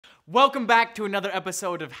Welcome back to another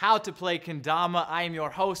episode of How to Play Kendama. I am your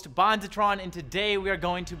host, BONZ ATRON, and today we are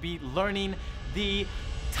going to be learning the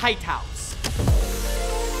tight house.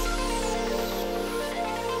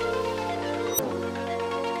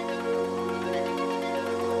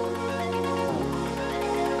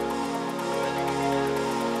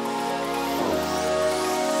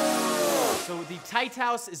 So the tight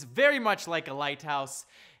house is very much like a lighthouse.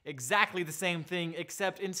 Exactly the same thing,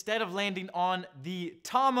 except instead of landing on the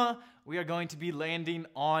tama, we are going to be landing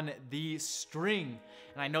on the string.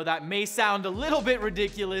 And I know that may sound a little bit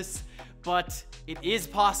ridiculous, but it is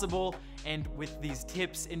possible. And with these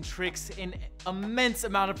tips and tricks and immense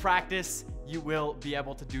amount of practice, you will be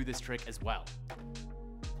able to do this trick as well.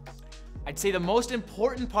 I'd say the most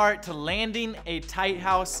important part to landing a tight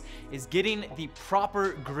house is getting the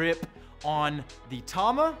proper grip on the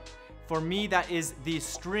tama. For me, that is the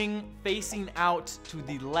string facing out to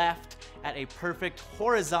the left at a perfect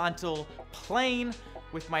horizontal plane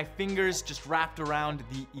with my fingers just wrapped around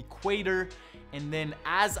the equator. And then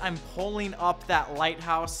as I'm pulling up that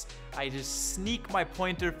lighthouse, I just sneak my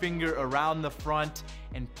pointer finger around the front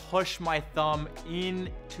and push my thumb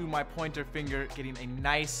into my pointer finger, getting a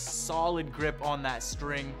nice solid grip on that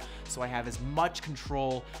string so I have as much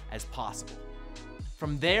control as possible.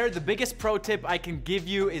 From there, the biggest pro tip I can give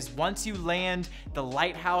you is once you land the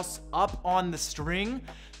lighthouse up on the string,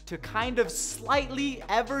 to kind of slightly,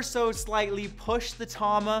 ever so slightly push the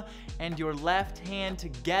tama and your left hand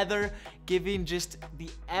together, giving just the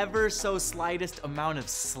ever so slightest amount of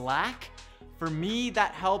slack. For me,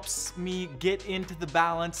 that helps me get into the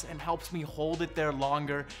balance and helps me hold it there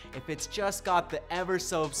longer. If it's just got the ever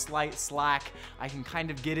so slight slack, I can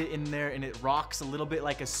kind of get it in there and it rocks a little bit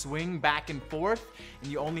like a swing back and forth,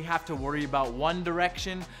 and you only have to worry about one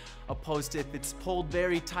direction, opposed to if it's pulled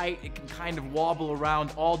very tight, it can kind of wobble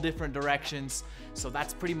around all different directions. So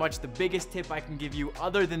that's pretty much the biggest tip I can give you.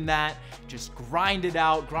 Other than that, just grind it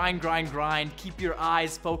out, grind. Keep your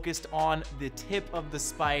eyes focused on the tip of the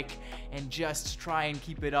spike and just try and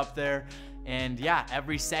keep it up there. And yeah,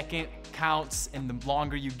 every second counts, and the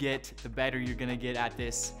longer you get, the better you're gonna get at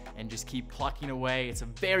this, and just keep plucking away. It's a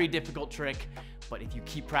very difficult trick, but if you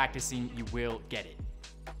keep practicing, you will get it.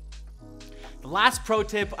 The last pro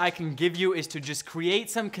tip I can give you is to just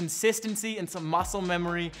create some consistency and some muscle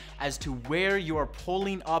memory as to where you are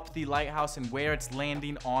pulling up the lighthouse and where it's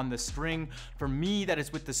landing on the string. For me, that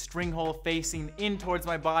is with the string hole facing in towards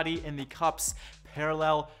my body and the cups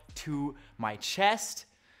parallel to my chest.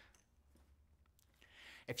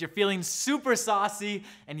 If you're feeling super saucy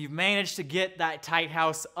and you've managed to get that tight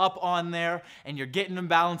house up on there and you're getting them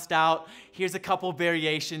balanced out, here's a couple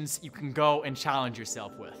variations you can go and challenge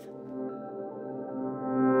yourself with.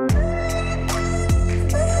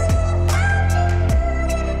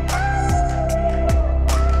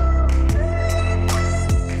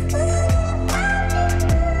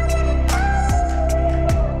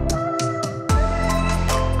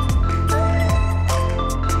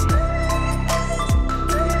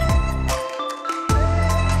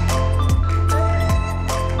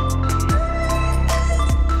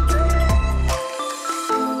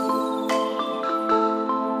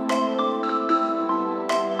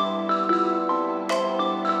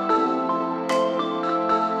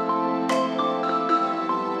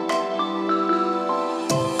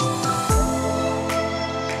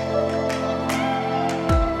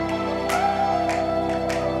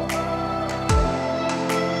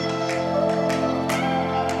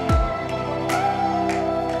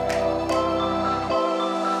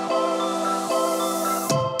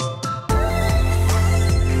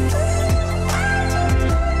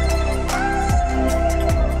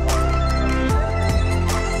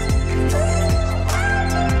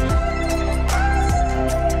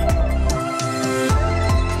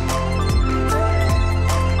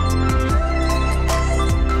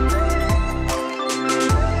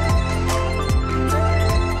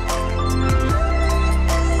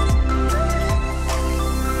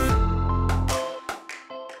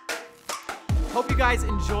 Hope you guys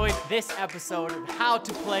enjoyed this episode of How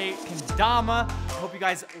to Play Kendama. Hope you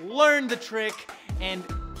guys learned the trick, and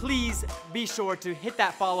please be sure to hit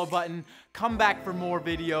that follow button. Come back for more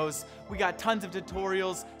videos. We got tons of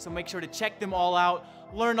tutorials, so make sure to check them all out,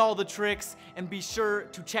 learn all the tricks, and be sure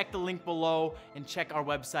to check the link below and check our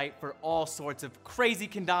website for all sorts of crazy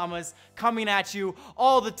kendamas coming at you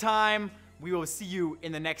all the time. We will see you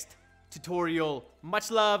in the next tutorial. Much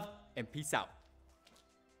love and peace out.